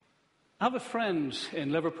I have a friend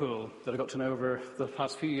in Liverpool that I got to know over the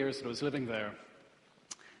past few years that I was living there,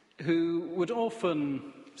 who would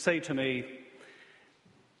often say to me,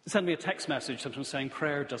 send me a text message sometimes saying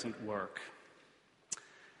prayer doesn't work.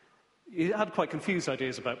 He had quite confused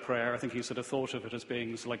ideas about prayer. I think he sort of thought of it as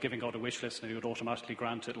being like giving God a wish list and he would automatically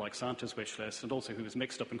grant it like Santa's wish list, and also he was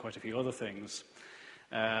mixed up in quite a few other things.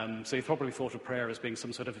 So he probably thought of prayer as being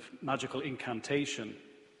some sort of magical incantation.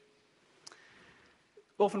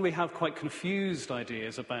 Often we have quite confused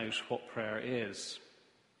ideas about what prayer is.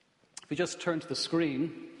 If we just turn to the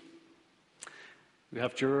screen, we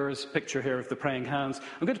have Juror's picture here of the praying hands.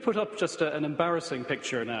 I'm going to put up just an embarrassing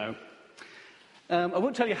picture now. I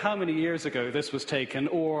won't tell you how many years ago this was taken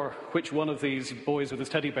or which one of these boys with his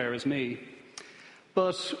teddy bear is me.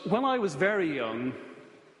 But when I was very young,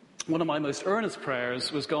 one of my most earnest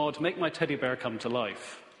prayers was, God, make my teddy bear come to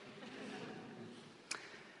life.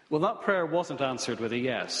 Well, that prayer wasn't answered with a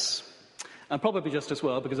yes. And probably just as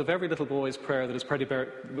well, because if every little boy's prayer that his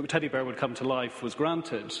teddy bear would come to life was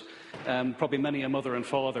granted, probably many a mother and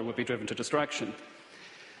father would be driven to distraction.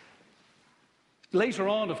 Later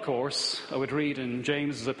on, of course, I would read in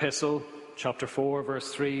James's epistle, chapter 4,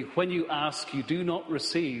 verse 3, when you ask, you do not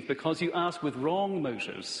receive, because you ask with wrong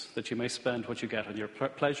motives, that you may spend what you get on your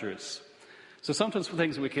pleasures. So sometimes for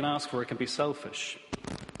things that we can ask for, it can be selfish.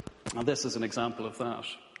 And this is an example of that.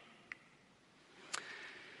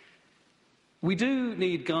 We do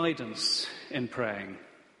need guidance in praying.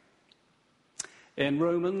 In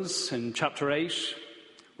Romans, in chapter 8,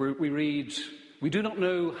 we read, we do not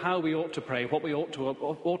know how we ought to pray, what we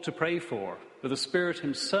ought to pray for, but the Spirit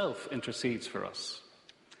himself intercedes for us.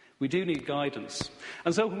 We do need guidance.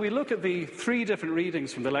 And so when we look at the three different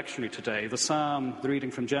readings from the lectionary today, the Psalm, the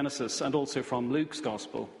reading from Genesis, and also from Luke's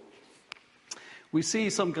Gospel, we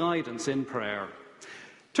see some guidance in prayer.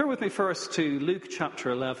 Turn with me first to Luke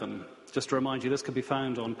chapter 11. Just to remind you, this can be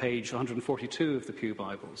found on page 142 of the Pew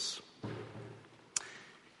Bibles.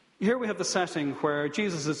 Here we have the setting where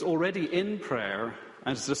Jesus is already in prayer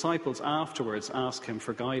and his disciples afterwards ask him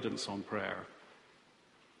for guidance on prayer.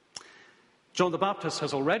 John the Baptist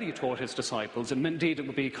has already taught his disciples, and indeed it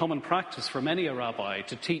would be common practice for many a rabbi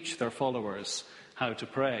to teach their followers how to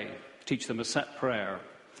pray, teach them a set prayer.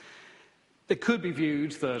 It could be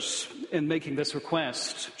viewed that in making this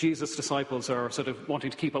request, Jesus' disciples are sort of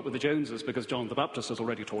wanting to keep up with the Joneses because John the Baptist has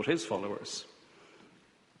already taught his followers.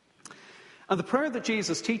 And the prayer that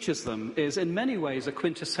Jesus teaches them is in many ways a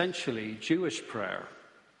quintessentially Jewish prayer.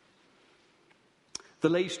 The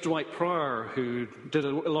late Dwight Pryor, who did a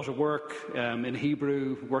lot of work in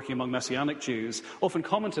Hebrew, working among Messianic Jews, often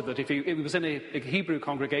commented that if he was in a Hebrew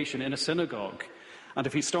congregation in a synagogue, and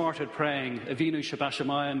if he started praying, Avinu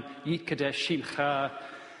Shabashamayim, Yitkadesh Shimcha,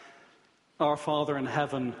 our Father in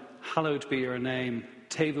heaven, hallowed be your name,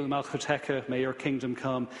 Tevu Malchutecha, may your kingdom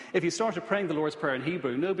come. If he started praying the Lord's Prayer in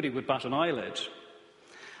Hebrew, nobody would bat an eyelid.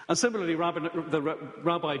 And similarly,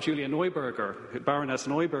 Rabbi Julia Neuberger, Baroness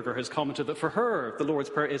Neuberger, has commented that for her, the Lord's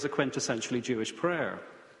Prayer is a quintessentially Jewish prayer.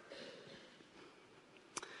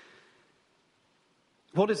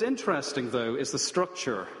 What is interesting, though, is the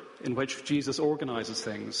structure in which Jesus organizes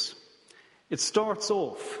things. It starts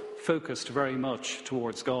off focused very much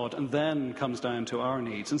towards God and then comes down to our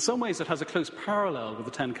needs. In some ways, it has a close parallel with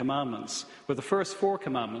the Ten Commandments, where the first 4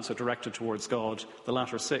 commandments are directed towards God, the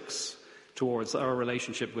latter 6 towards our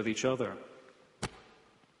relationship with each other.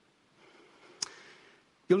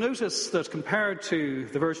 You'll notice that compared to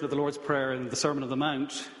the version of the Lord's Prayer in the Sermon on the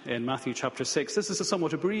Mount in Matthew chapter 6, this is a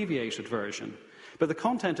somewhat abbreviated version, but the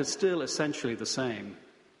content is still essentially the same.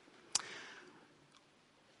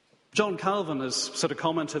 John Calvin has sort of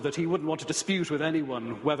commented that he wouldn't want to dispute with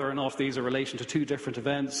anyone whether or not these are relation to 2 different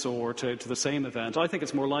events or to the same event. I think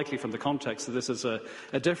it's more likely from the context that this is a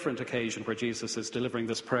different occasion where Jesus is delivering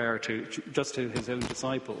this prayer just to his own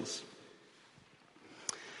disciples.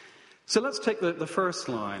 So let's take the first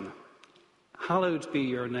line, hallowed be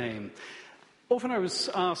your name. Often I was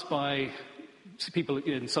asked by people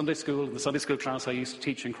in Sunday school, in the Sunday school class I used to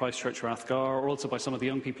teach in Christchurch Rathgar, or also by some of the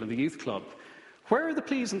young people in the youth club, where are the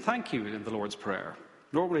please and thank you in the Lord's Prayer?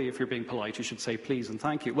 Normally, if you're being polite, you should say please and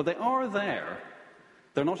thank you. Well, they are there.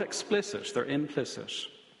 They're not explicit, they're implicit.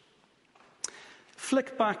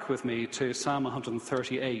 Flick back with me to Psalm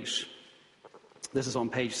 138. This is on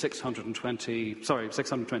page 628,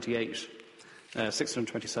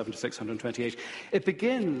 627 to 628. It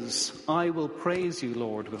begins, I will praise you,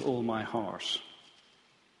 Lord, with all my heart.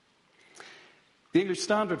 The English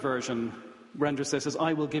Standard Version renders this as,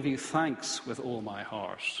 I will give you thanks with all my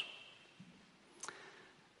heart.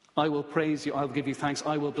 I will praise you, I will give you thanks,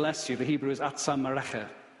 I will bless you. The Hebrew is atzam marecha.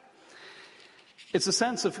 It's a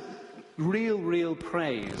sense of real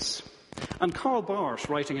praise. And Karl Barth,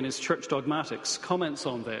 writing in his Church Dogmatics, comments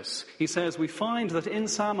on this. He says, we find that in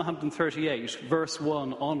Psalm 138, verse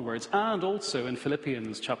 1 onwards, and also in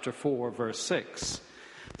Philippians chapter 4, verse 6,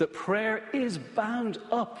 that prayer is bound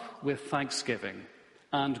up with thanksgiving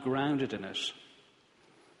and grounded in it.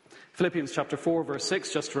 Philippians chapter 4, verse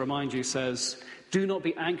 6, just to remind you, says, do not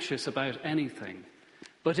be anxious about anything,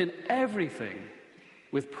 but in everything,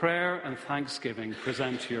 with prayer and thanksgiving,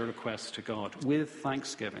 present your requests to God, with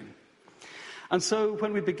thanksgiving. And so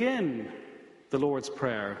when we begin the Lord's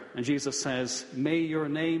Prayer, and Jesus says, may your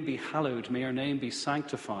name be hallowed, may your name be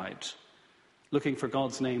sanctified, looking for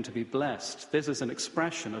God's name to be blessed, this is an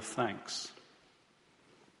expression of thanks.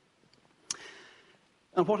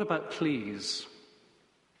 And what about please?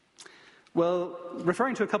 Well,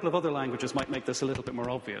 referring to a couple of other languages might make this a little bit more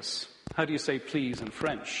obvious. How do you say please in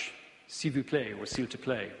French? S'il vous plaît or s'il te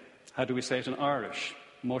plaît. How do we say it in Irish?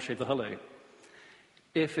 Moshe v'hale.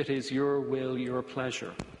 If it is your will, your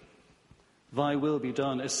pleasure. Thy will be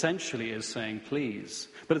done essentially is saying please.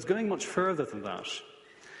 But it's going much further than that.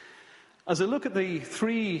 As I look at the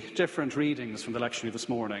three different readings from the lectionary this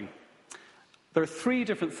morning, there are three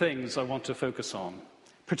different things I want to focus on.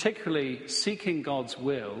 Particularly seeking God's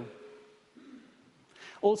will.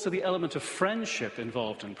 Also the element of friendship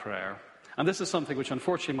involved in prayer. And this is something which,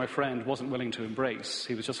 unfortunately, my friend wasn't willing to embrace.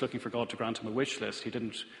 He was just looking for God to grant him a wish list. He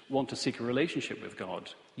didn't want to seek a relationship with God,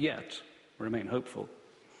 yet. Remain hopeful.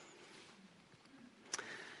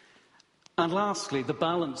 And lastly, the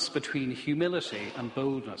balance between humility and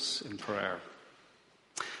boldness in prayer.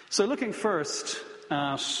 So looking first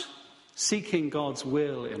at seeking God's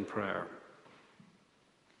will in prayer.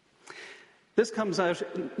 This comes out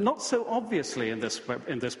not so obviously in this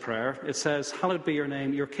prayer. It says, hallowed be your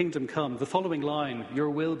name, your kingdom come. The following line, your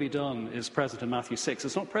will be done, is present in Matthew 6.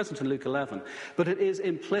 It's not present in Luke 11, but it is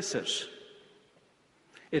implicit.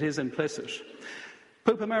 It is implicit.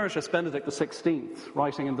 Pope Emeritus Benedict XVI,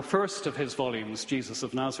 writing in the first of his volumes, Jesus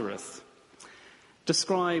of Nazareth,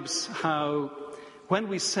 describes how when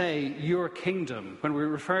we say your kingdom, when we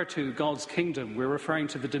refer to God's kingdom, we're referring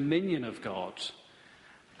to the dominion of God.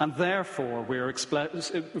 And therefore, we're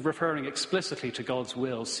referring explicitly to God's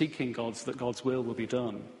will, seeking that God's will be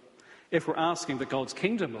done. If we're asking that God's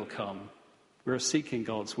kingdom will come, we're seeking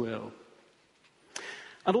God's will.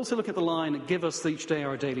 And also look at the line, give us each day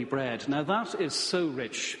our daily bread. Now that is so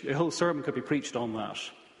rich. A whole sermon could be preached on that.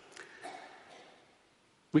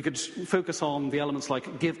 We could focus on the elements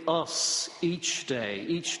like give us each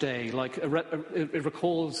day, like it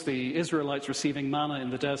recalls the Israelites receiving manna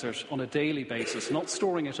in the desert on a daily basis, not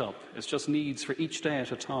storing it up. It's just needs for each day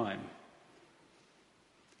at a time.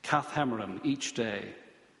 Kath Hemeron, each day,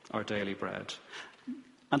 our daily bread.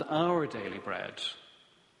 And our daily bread.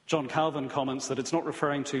 John Calvin comments that it's not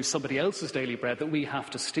referring to somebody else's daily bread that we have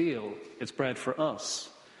to steal. It's bread for us.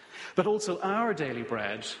 But also our daily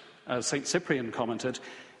bread, as St. Cyprian commented,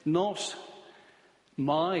 not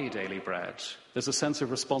my daily bread. There's a sense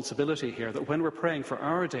of responsibility here that when we're praying for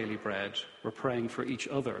our daily bread, we're praying for each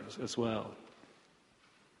other as well.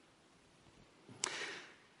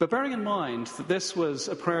 But bearing in mind that this was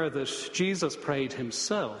a prayer that Jesus prayed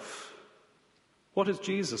himself, what is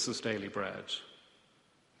Jesus' daily bread?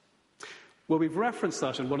 Well, we've referenced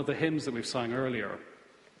that in one of the hymns that we've sung earlier,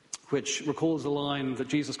 which recalls a line that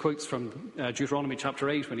Jesus quotes from Deuteronomy chapter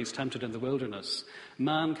 8 when he's tempted in the wilderness.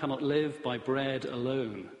 Man cannot live by bread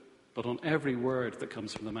alone, but on every word that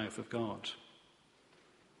comes from the mouth of God.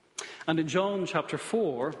 And in John chapter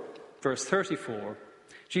 4, verse 34,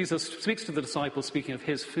 Jesus speaks to the disciples speaking of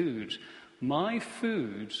his food. My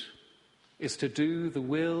food is to do the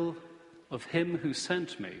will of him who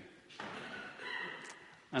sent me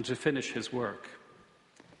and to finish his work.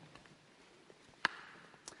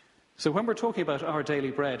 So when we're talking about our daily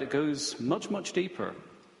bread, it goes much, much deeper.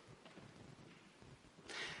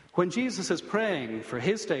 When Jesus is praying for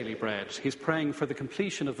his daily bread, he's praying for the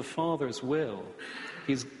completion of the Father's will.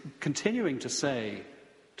 He's continuing to say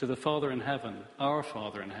to the Father in heaven, our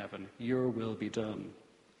Father in heaven, your will be done.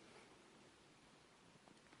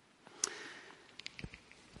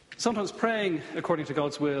 Sometimes praying according to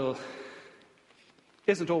God's will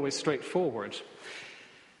isn't always straightforward.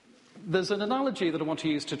 There's an analogy that I want to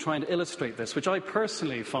use to try and illustrate this, which I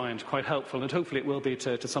personally find quite helpful, and hopefully it will be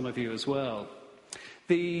to some of you as well.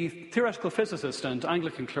 The theoretical physicist and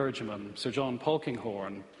Anglican clergyman, Sir John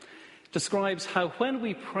Polkinghorne, describes how when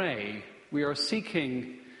we pray, we are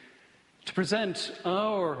seeking to present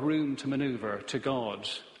our room to maneuver to God.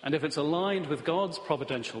 And if it's aligned with God's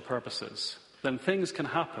providential purposes, then things can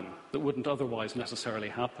happen that wouldn't otherwise necessarily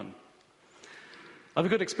happen. I have a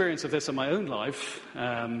good experience of this in my own life.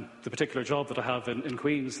 The particular job that I have in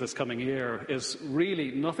Queen's this coming year is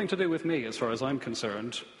really nothing to do with me as far as I'm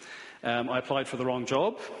concerned. I applied for the wrong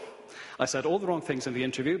job. I said all the wrong things in the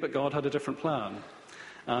interview, but God had a different plan.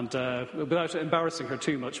 And without embarrassing her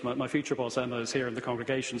too much, my future boss Emma is here in the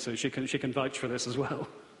congregation, so she can vouch for this as well,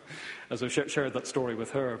 as I've shared that story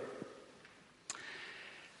with her.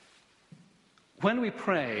 When we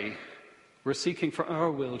pray, we're seeking for our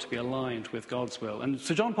will to be aligned with God's will. And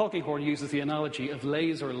Sir John Polkinghorne uses the analogy of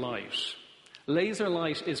laser light. Laser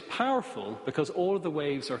light is powerful because all of the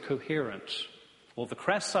waves are coherent. All the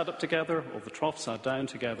crests add up together, all the troughs add down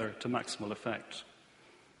together to maximal effect.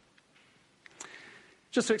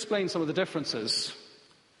 Just to explain some of the differences,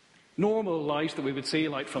 normal light that we would see,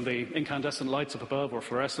 light from the incandescent lights up above or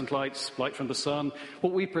fluorescent lights, light from the sun,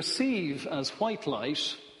 what we perceive as white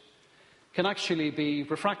light can actually be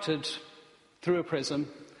refracted through a prism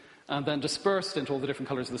and then dispersed into all the different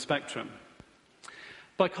colours of the spectrum.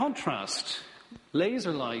 By contrast,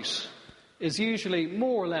 laser light is usually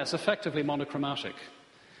more or less effectively monochromatic.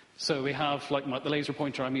 So we have, like the laser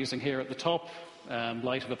pointer I'm using here at the top,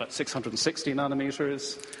 light of about 660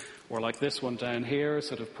 nanometers, or like this one down here,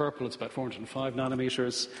 sort of purple, it's about 405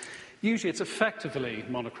 nanometers. Usually it's effectively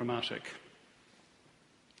monochromatic.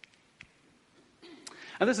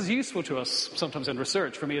 And this is useful to us sometimes in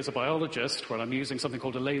research. For me as a biologist, where I'm using something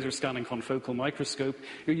called a laser scanning confocal microscope,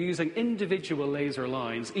 you're using individual laser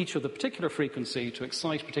lines, each with a particular frequency, to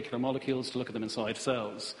excite particular molecules to look at them inside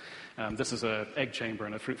cells. This is an egg chamber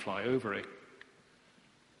in a fruit fly ovary.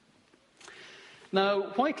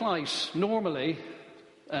 Now, white light normally,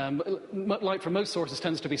 light from most sources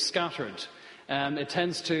tends to be scattered. The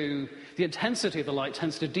intensity of the light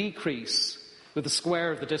tends to decrease with the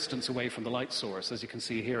square of the distance away from the light source. As you can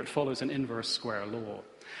see here, it follows an inverse square law.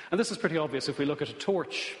 And this is pretty obvious if we look at a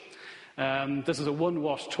torch. This is a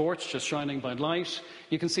 1-watt torch just shining by light.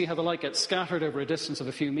 You can see how the light gets scattered over a distance of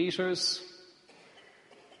a few meters.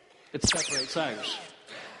 It separates out.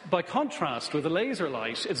 By contrast, with a laser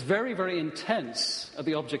light, it's very, very intense at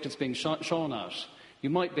the object it's being shone at. You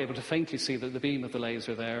might be able to faintly see the beam of the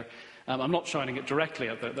laser there. I'm not shining it directly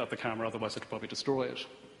at the camera, otherwise it would probably destroy it.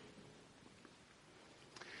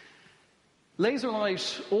 Laser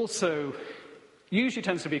light also usually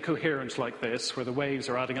tends to be coherent like this, where the waves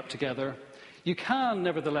are adding up together. You can,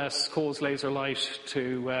 nevertheless, cause laser light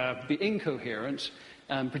to be incoherent,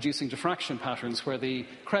 producing diffraction patterns where the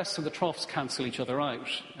crests and the troughs cancel each other out,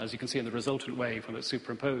 as you can see in the resultant wave when it's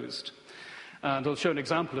superimposed. And I'll show an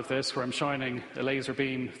example of this where I'm shining a laser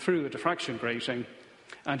beam through a diffraction grating,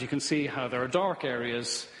 and you can see how there are dark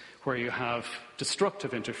areas where you have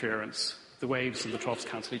destructive interference. The waves and the troughs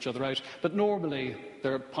cancel each other out, but normally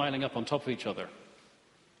they're piling up on top of each other.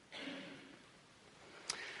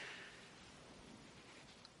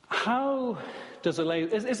 How does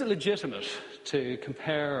is it legitimate to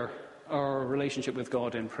compare our relationship with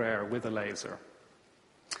God in prayer with a laser?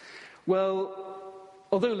 Well,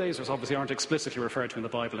 although lasers obviously aren't explicitly referred to in the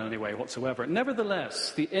Bible in any way whatsoever,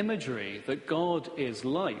 nevertheless, the imagery that God is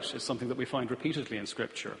light is something that we find repeatedly in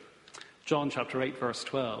Scripture. John chapter 8, verse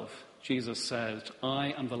 12, Jesus said,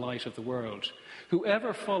 "I am the light of the world.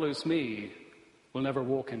 Whoever follows me will never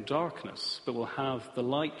walk in darkness, but will have the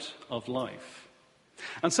light of life."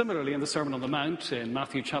 And similarly, in the Sermon on the Mount, in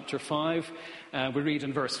Matthew chapter 5, we read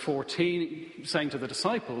in verse 14, saying to the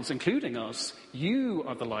disciples, including us, "You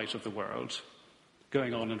are the light of the world."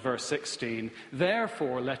 Going on in verse 16,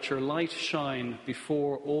 "Therefore let your light shine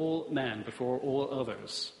before all men, before all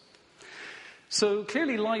others." So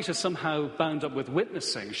clearly light is somehow bound up with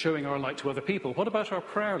witnessing, showing our light to other people. What about our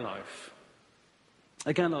prayer life?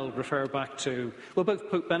 Again, I'll refer back to, both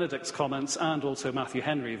Pope Benedict's comments and also Matthew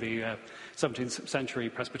Henry, the 17th century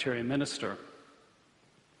Presbyterian minister.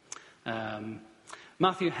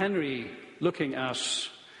 Matthew Henry, looking at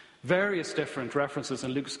various different references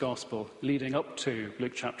in Luke's Gospel leading up to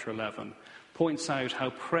Luke chapter 11, points out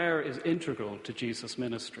how prayer is integral to Jesus'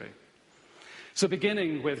 ministry. So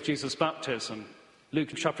beginning with Jesus' baptism, Luke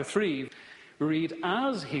chapter 3, we read,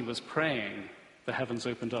 "As he was praying, the heavens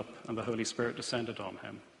opened up and the Holy Spirit descended on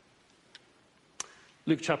him."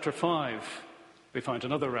 Luke chapter 5, we find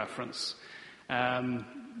another reference,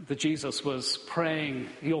 that Jesus was praying.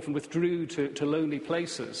 He often withdrew to lonely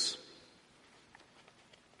places.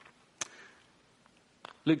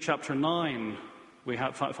 Luke chapter 9, we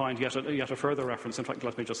find yet a further reference. In fact,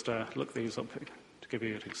 let me just look these up to give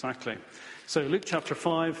you it exactly. So Luke chapter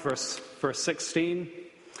 5, verse 16,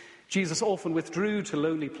 Jesus often withdrew to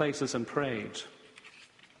lonely places and prayed.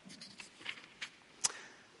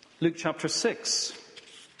 Luke chapter 6,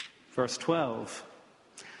 verse 12,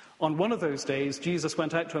 On one of those days, Jesus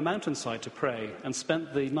went out to a mountainside to pray and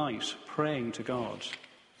spent the night praying to God.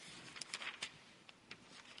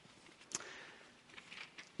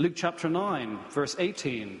 Luke chapter 9, verse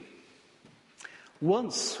 18.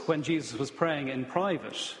 Once, when Jesus was praying in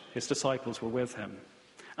private, his disciples were with him.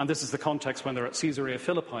 And this is the context when they're at Caesarea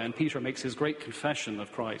Philippi, and Peter makes his great confession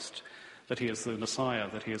of Christ, that he is the Messiah,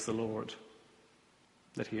 that he is the Lord,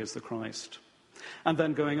 that he is the Christ. And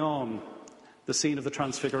then going on, the scene of the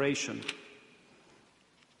Transfiguration.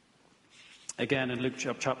 Again in Luke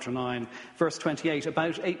chapter 9, verse 28,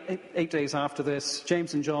 about eight days after this,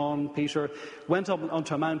 James and John, Peter, went up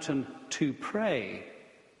onto a mountain to pray.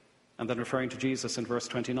 And then referring to Jesus in verse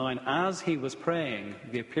 29, as he was praying,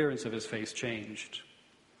 the appearance of his face changed.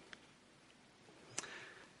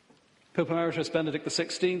 Pope Emeritus Benedict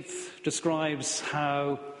XVI describes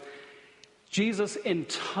how Jesus'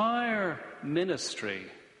 entire ministry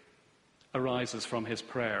arises from his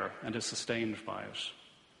prayer and is sustained by it.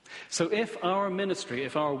 So if our ministry,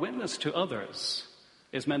 if our witness to others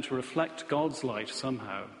is meant to reflect God's light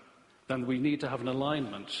somehow, then we need to have an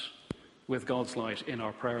alignment with God's light in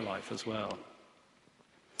our prayer life as well.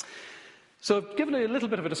 So I've given a little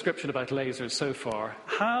bit of a description about lasers so far.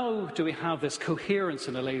 How do we have this coherence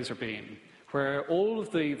in a laser beam, where all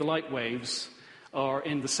of the light waves are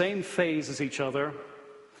in the same phase as each other,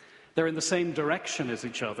 they're in the same direction as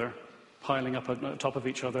each other, piling up on top of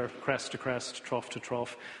each other, crest to crest, trough to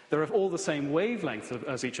trough. They're all the same wavelength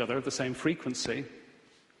as each other, the same frequency,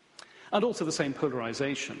 and also the same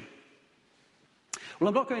polarization. Well,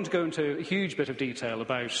 I'm not going to go into a huge bit of detail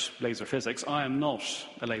about laser physics. I am not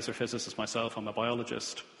a laser physicist myself, I'm a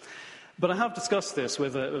biologist. But I have discussed this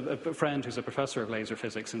with a friend who's a professor of laser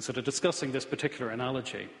physics and sort of discussing this particular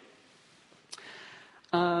analogy.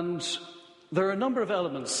 And there are a number of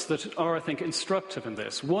elements that are, I think, instructive in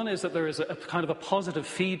this. One is that there is a kind of a positive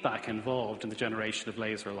feedback involved in the generation of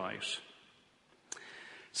laser light.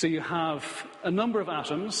 So you have a number of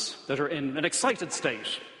atoms that are in an excited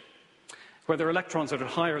state, where their electrons are at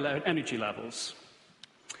higher energy levels.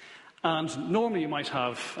 And normally you might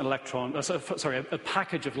have a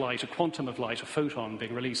package of light, a quantum of light, a photon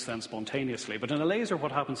being released then spontaneously. But in a laser,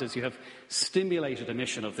 what happens is you have stimulated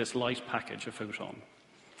emission of this light package, a photon.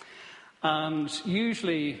 And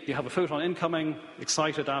usually you have a photon incoming,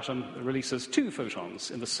 excited atom releases two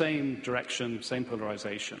photons in the same direction, same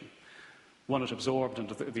polarization. One is absorbed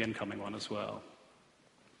into the incoming one as well.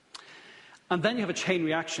 And then you have a chain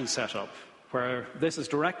reaction set up, where this is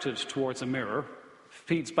directed towards a mirror,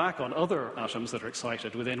 feeds back on other atoms that are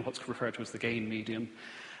excited within what's referred to as the gain medium.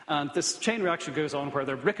 And this chain reaction goes on where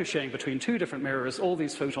they're ricocheting between two different mirrors. All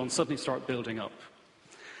these photons suddenly start building up.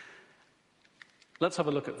 Let's have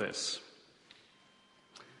a look at this.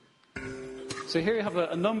 So here you have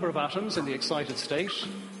a number of atoms in the excited state.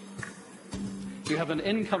 You have an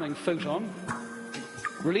incoming photon,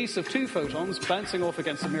 release of two photons bouncing off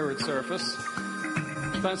against a mirrored surface,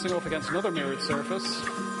 bouncing off against another mirrored surface,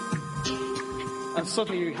 and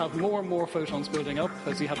suddenly you have more and more photons building up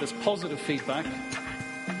as you have this positive feedback.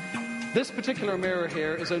 This particular mirror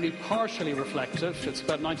here is only partially reflective. It's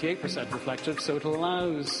about 98% reflective, so it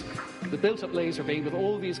allows the built-up laser beam with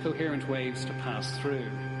all these coherent waves to pass through.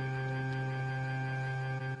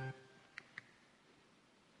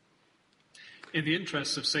 In the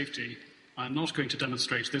interests of safety, I'm not going to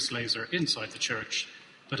demonstrate this laser inside the church,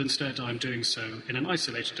 but instead I'm doing so in an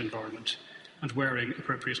isolated environment and wearing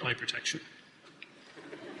appropriate eye protection.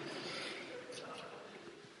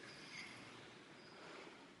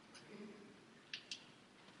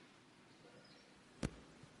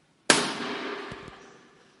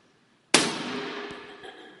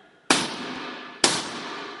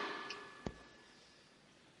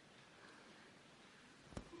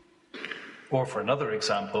 Or for another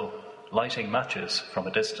example, lighting matches from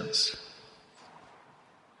a distance.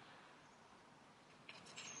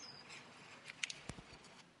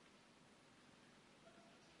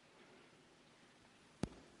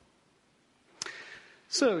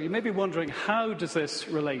 So, you may be wondering, how does this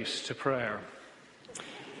relate to prayer?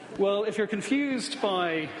 Well, if you're confused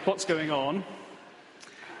by what's going on,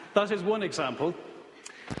 that is one example.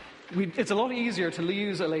 It's a lot easier to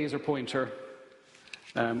use a laser pointer,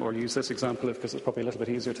 or use this example because it's probably a little bit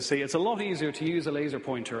easier to see. It's a lot easier to use a laser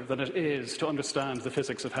pointer than it is to understand the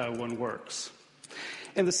physics of how one works.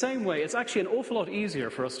 In the same way, it's actually an awful lot easier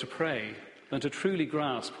for us to pray than to truly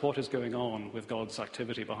grasp what is going on with God's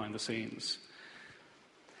activity behind the scenes.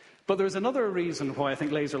 But there's another reason why I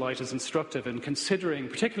think laser light is instructive in considering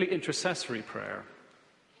particularly intercessory prayer.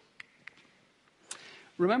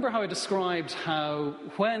 Remember how I described how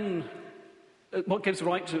when what gives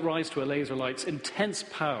rise to a laser light's intense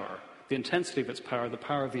power, the intensity of its power, the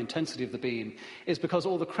power of the intensity of the beam, is because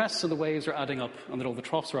all the crests and the waves are adding up and that all the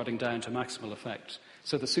troughs are adding down to maximal effect.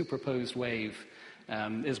 So the superposed wave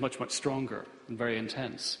is much, much stronger and very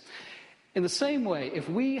intense. In the same way, if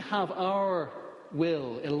we have our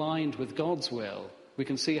will aligned with God's will, we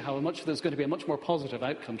can see how there's going to be a much more positive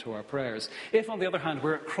outcome to our prayers. If, on the other hand,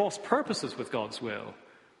 we're at cross purposes with God's will,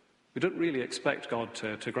 we don't really expect God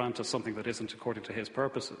to grant us something that isn't according to his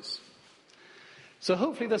purposes. So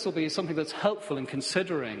hopefully this will be something that's helpful in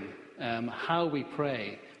considering how we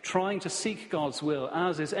pray, trying to seek God's will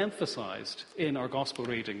as is emphasized in our gospel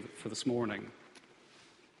reading for this morning.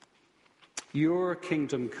 Your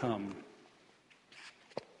kingdom come.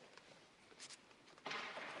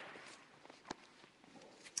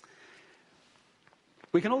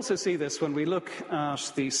 We can also see this when we look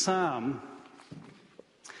at the psalm,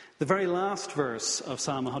 the very last verse of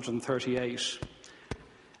Psalm 138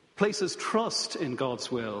 places trust in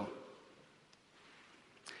God's will.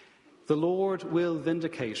 The Lord will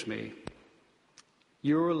vindicate me.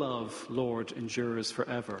 Your love, Lord, endures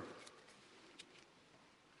forever.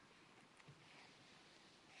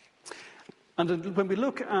 And when we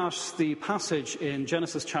look at the passage in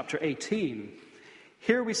Genesis chapter 18,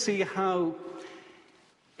 here we see how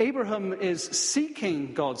Abraham is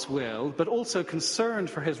seeking God's will, but also concerned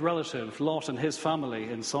for his relative, Lot, and his family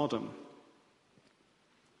in Sodom.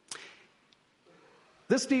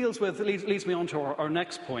 This leads me on to our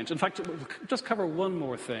next point. In fact, we'll just cover one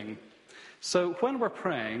more thing. So when we're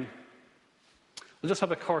praying, we'll just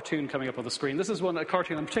have a cartoon coming up on the screen. This is a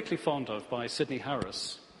cartoon I'm particularly fond of by Sidney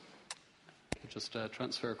Harris. I'll just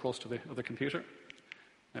transfer across to the other computer.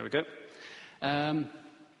 There we go.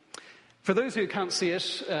 For those who can't see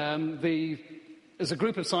it, there's a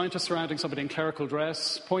group of scientists surrounding somebody in clerical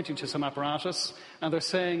dress, pointing to some apparatus, and they're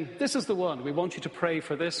saying, "This is the one. We want you to pray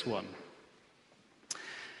for this one."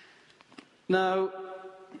 Now,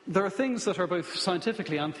 there are things that are both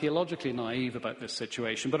scientifically and theologically naive about this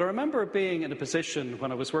situation, but I remember being in a position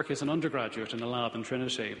when I was working as an undergraduate in a lab in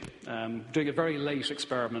Trinity, doing a very late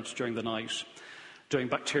experiment during the night, doing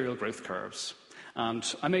bacterial growth curves. And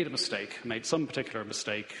I made some particular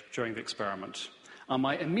mistake during the experiment. And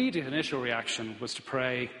my immediate initial reaction was to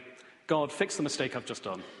pray, "God, fix the mistake I've just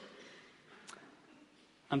done."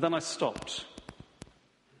 And then I stopped.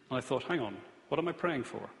 And I thought, hang on, what am I praying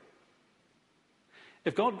for?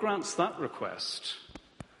 If God grants that request,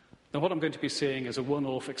 then what I'm going to be seeing is a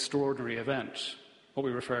one-off extraordinary event, what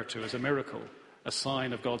we refer to as a miracle, a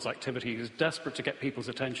sign of God's activity. He's desperate to get people's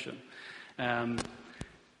attention.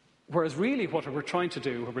 Whereas really what we're trying to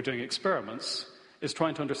do when we're doing experiments is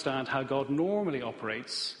trying to understand how God normally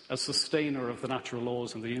operates as sustainer of the natural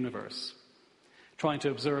laws in the universe, trying to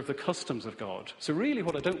observe the customs of God. So really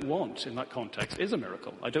what I don't want in that context is a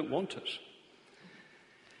miracle. I don't want it.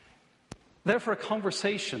 Therefore, a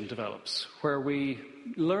conversation develops where we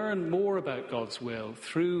learn more about God's will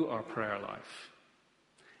through our prayer life.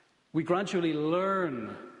 We gradually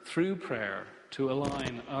learn through prayer to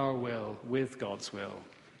align our will with God's will.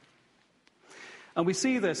 And we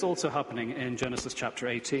see this also happening in Genesis chapter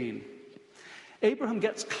 18. Abraham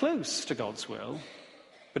gets close to God's will,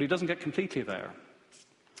 but he doesn't get completely there.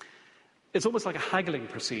 It's almost like a haggling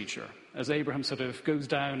procedure, as Abraham sort of goes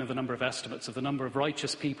down in the number of estimates of the number of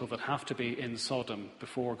righteous people that have to be in Sodom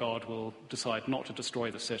before God will decide not to destroy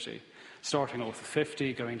the city, starting off with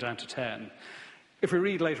 50, going down to 10. If we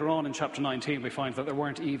read later on in chapter 19, we find that there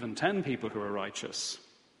weren't even 10 people who were righteous.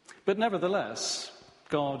 But nevertheless,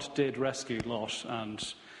 God did rescue Lot and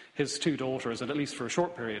his 2 daughters, and at least for a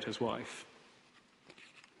short period, his wife.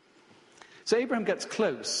 So Abraham gets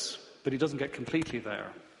close, but he doesn't get completely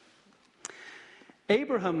there.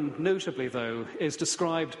 Abraham, notably, though, is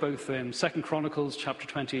described both in 2 Chronicles chapter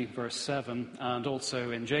 20, verse 7, and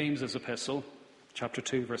also in James's epistle, chapter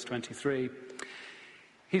 2, verse 23.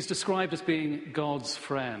 He's described as being God's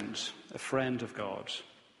friend, a friend of God.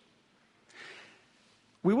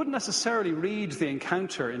 We wouldn't necessarily read the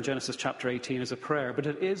encounter in Genesis chapter 18 as a prayer, but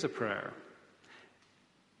it is a prayer.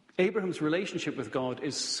 Abraham's relationship with God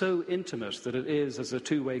is so intimate that it is as a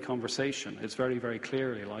two-way conversation. It's very, very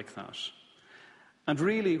clearly like that. And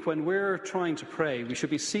really, when we're trying to pray, we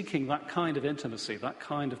should be seeking that kind of intimacy, that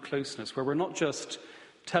kind of closeness, where we're not just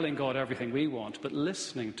telling God everything we want, but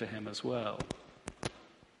listening to him as well.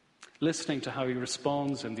 Listening to how he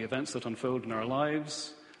responds in the events that unfold in our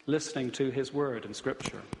lives, listening to his word in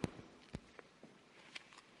Scripture.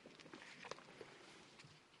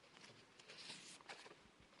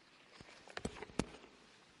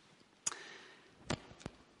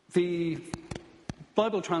 The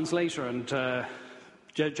Bible translator and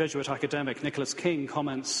Jesuit academic Nicholas King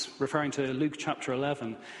comments, referring to Luke chapter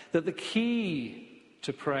 11, that the key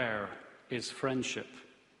to prayer is friendship.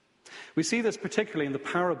 We see this particularly in the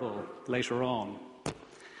parable later on,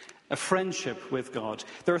 a friendship with God.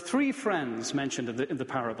 There are three friends mentioned in the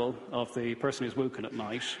parable of the person who's woken at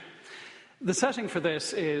night. The setting for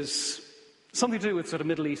this is something to do with sort of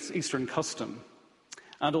Middle Eastern custom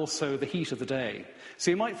and also the heat of the day.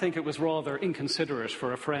 So you might think it was rather inconsiderate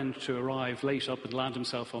for a friend to arrive late up and land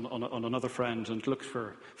himself on another friend and look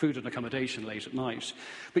for food and accommodation late at night.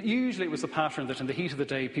 But usually it was the pattern that in the heat of the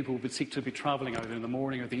day people would seek to be travelling either in the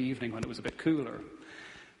morning or the evening when it was a bit cooler.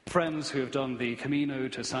 Friends who have done the Camino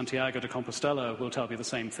to Santiago de Compostela will tell you the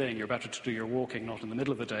same thing. You're better to do your walking not in the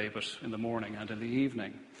middle of the day, but in the morning and in the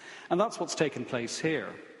evening. And that's what's taken place here.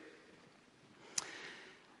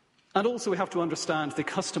 And also we have to understand the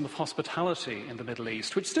custom of hospitality in the Middle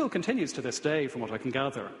East, which still continues to this day, from what I can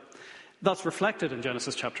gather. That's reflected in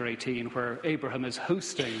Genesis chapter 18, where Abraham is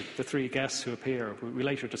hosting the three guests who appear. We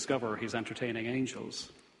later discover he's entertaining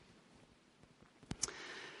angels.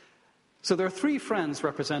 So there are three friends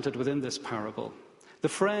represented within this parable. The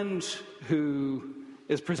friend who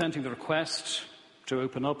is presenting the request to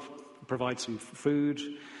open up, provide some food.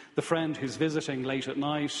 The friend who's visiting late at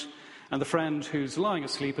night. And the friend who's lying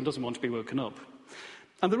asleep and doesn't want to be woken up.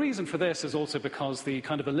 And the reason for this is also because the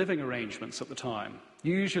kind of the living arrangements at the time.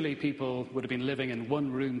 Usually people would have been living in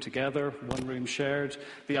one room together, one room shared.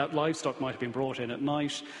 The livestock might have been brought in at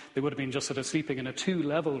night. They would have been just sort of sleeping in a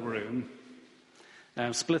two-level room,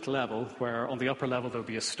 split level, where on the upper level there would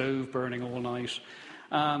be a stove burning all night.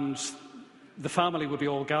 And the family would be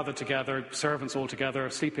all gathered together, servants all together,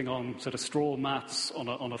 sleeping on sort of straw mats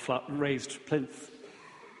on a flat raised plinth.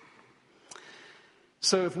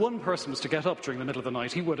 So if one person was to get up during the middle of the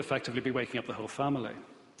night, he would effectively be waking up the whole family.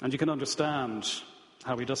 And you can understand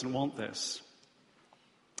how he doesn't want this.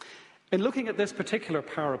 In looking at this particular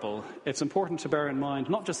parable, it's important to bear in mind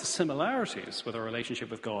not just the similarities with our relationship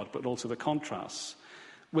with God, but also the contrasts.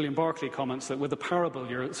 William Barclay comments that with a parable,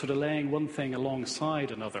 you're sort of laying one thing alongside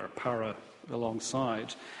another,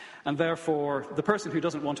 alongside. And therefore, the person who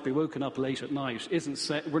doesn't want to be woken up late at night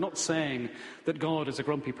we're not saying that God is a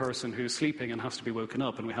grumpy person who's sleeping and has to be woken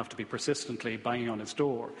up and we have to be persistently banging on his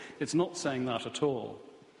door. It's not saying that at all.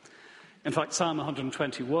 In fact, Psalm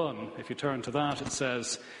 121, if you turn to that, it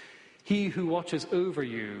says, "He who watches over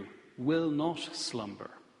you will not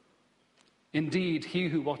slumber. Indeed, he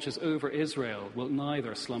who watches over Israel will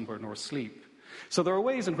neither slumber nor sleep." So there are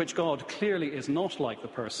ways in which God clearly is not like the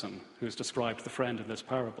person who is described, the friend in this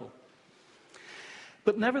parable.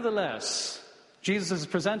 But nevertheless, Jesus is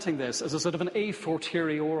presenting this as a sort of an a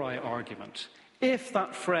fortiori argument. If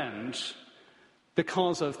that friend,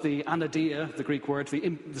 because of the anadia, the Greek word,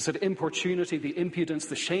 the sort of importunity, the impudence,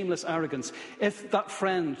 the shameless arrogance, if that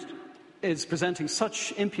friend is presenting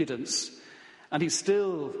such impudence and he's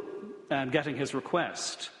still getting his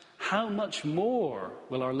request, how much more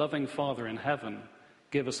will our loving Father in heaven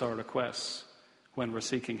give us our requests when we're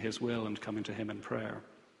seeking his will and coming to him in prayer?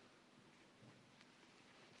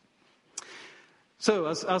 So,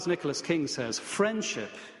 as Nicholas King says,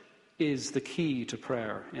 friendship is the key to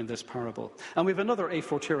prayer in this parable. And we have another a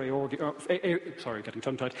fortiori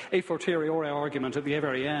argument at the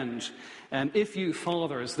very end. If you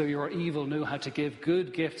fathers, though you are evil, know how to give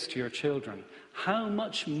good gifts to your children, how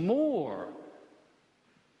much more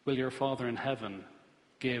will your Father in heaven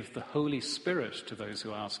give the Holy Spirit to those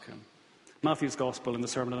who ask him? Matthew's Gospel in the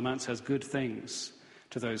Sermon on the Mount says good things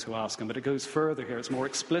to those who ask him, but it goes further here. It's more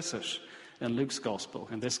explicit in Luke's Gospel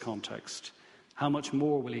in this context. How much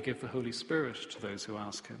more will he give the Holy Spirit to those who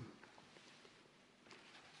ask him?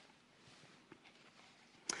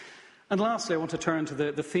 And lastly, I want to turn to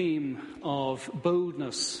the theme of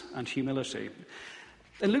boldness and humility.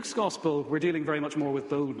 In Luke's Gospel, we're dealing very much more with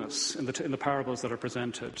boldness in the parables that are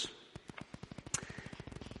presented.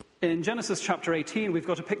 In Genesis chapter 18, we've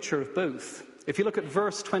got a picture of both. If you look at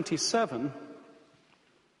verse 27,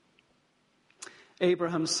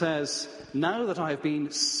 Abraham says, "Now that I have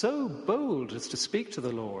been so bold as to speak to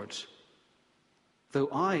the Lord, though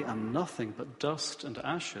I am nothing but dust and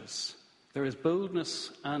ashes." There is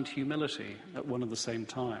boldness and humility at one and the same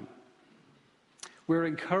time. We're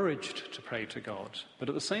encouraged to pray to God, but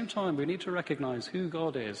at the same time we need to recognize who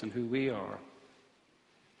God is and who we are.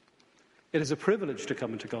 It is a privilege to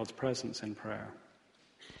come into God's presence in prayer.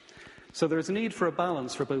 So there is a need for a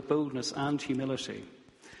balance for both boldness and humility.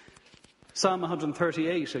 Psalm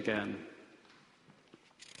 138 again.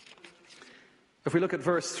 If we look at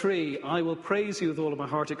verse 3, "I will praise you with all of my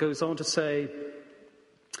heart," it goes on to say,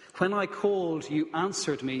 "When I called, you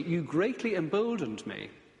answered me. You greatly emboldened me."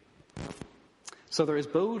 So there is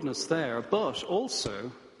boldness there, but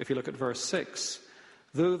also, if you look at verse 6,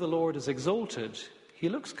 though the Lord is exalted, he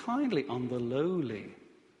looks kindly on the lowly.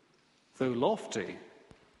 Though lofty,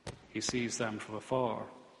 he sees them from afar.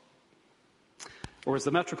 Or as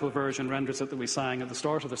the metrical version renders it that we sang at the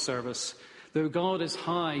start of the service, though God is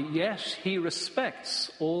high, yet he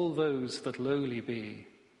respects all those that lowly be,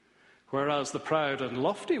 whereas the proud and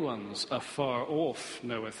lofty ones afar off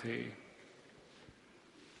knoweth he.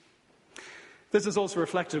 This is also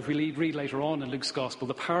reflected if we read later on in Luke's Gospel,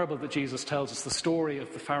 the parable that Jesus tells us, the story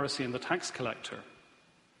of the Pharisee and the tax collector.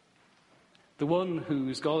 The one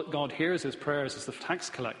whose God hears his prayers is the tax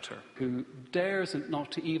collector, who dares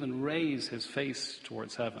not to even raise his face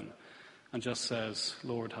towards heaven and just says,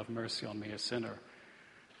 Lord, have mercy on me, a sinner.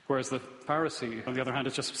 Whereas the Pharisee, on the other hand,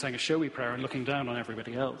 is just saying a showy prayer and looking down on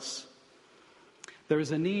everybody else. There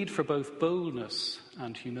is a need for both boldness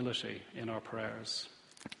and humility in our prayers.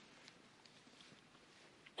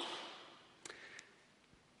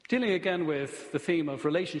 Dealing again with the theme of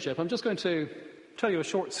relationship, I'm just going to tell you a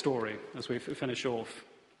short story as we finish off.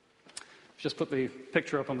 Just put the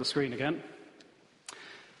picture up on the screen again.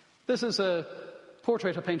 This is a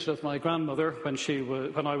portrait I painted of my grandmother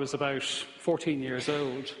when I was about 14 years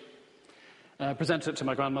old. Presented it to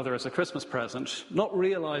my grandmother as a Christmas present, not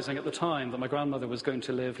realizing at the time that my grandmother was going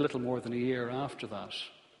to live little more than a year after that.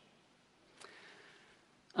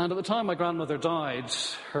 And at the time my grandmother died,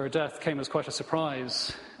 her death came as quite a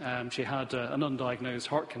surprise. She had an undiagnosed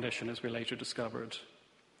heart condition, as we later discovered.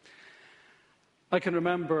 I can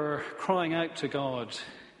remember crying out to God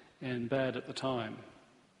in bed at the time,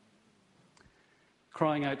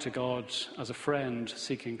 crying out to God as a friend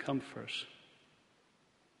seeking comfort.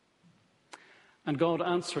 And God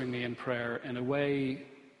answering me in prayer in a way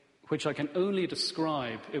which I can only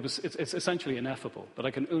describe, it's essentially ineffable, but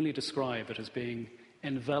I can only describe it as being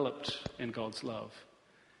enveloped in God's love,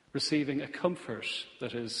 receiving a comfort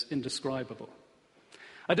that is indescribable.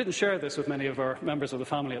 I didn't share this with many of our members of the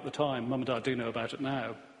family at the time. Mum and Dad do know about it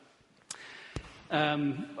now.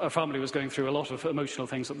 Our family was going through a lot of emotional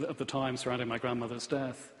things at the time surrounding my grandmother's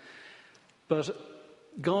death. But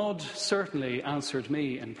God certainly answered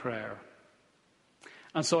me in prayer.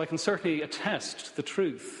 And so I can certainly attest the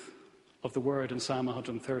truth of the word in Psalm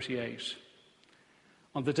 138.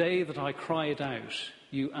 On the day that I cried out,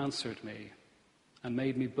 you answered me and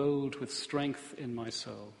made me bold with strength in my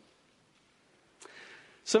soul.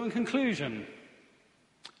 So in conclusion,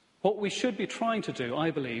 what we should be trying to do,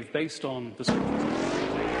 I believe, based on the scriptures,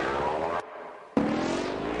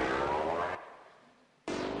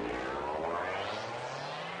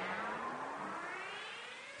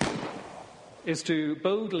 is to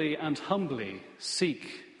boldly and humbly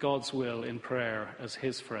seek God's will in prayer as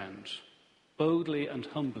his friend. Boldly and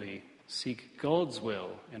humbly seek God's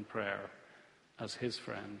will in prayer as his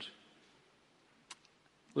friend.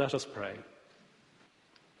 Let us pray.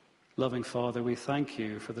 Loving Father, we thank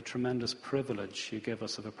you for the tremendous privilege you give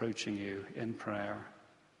us of approaching you in prayer,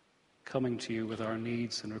 coming to you with our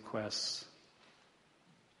needs and requests.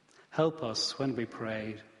 Help us when we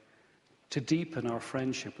pray to deepen our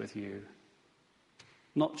friendship with you,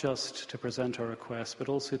 not just to present our requests, but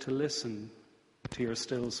also to listen to your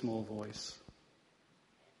still small voice.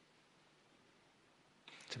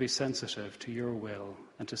 To be sensitive to your will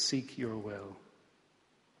and to seek your will.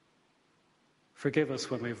 Forgive us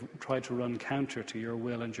when we've tried to run counter to your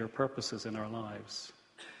will and your purposes in our lives.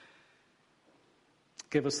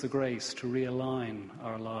 Give us the grace to realign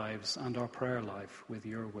our lives and our prayer life with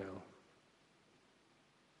your will.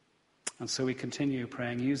 And so we continue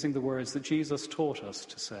praying using the words that Jesus taught us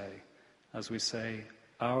to say as we say,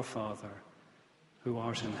 Our Father, who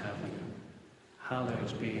art in heaven,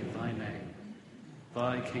 hallowed be thy name.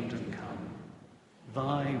 Thy kingdom come,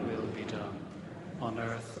 thy will be done, on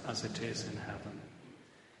earth as it is in heaven.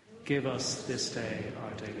 Give us this day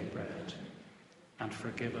our daily bread, and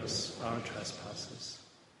forgive us our trespasses,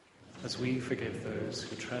 as we forgive those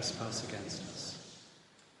who trespass against us.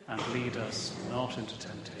 And lead us not into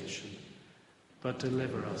temptation, but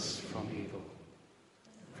deliver us from evil.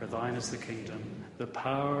 For thine is the kingdom, the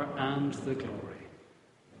power, and the glory,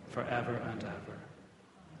 forever and ever.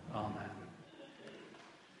 Amen.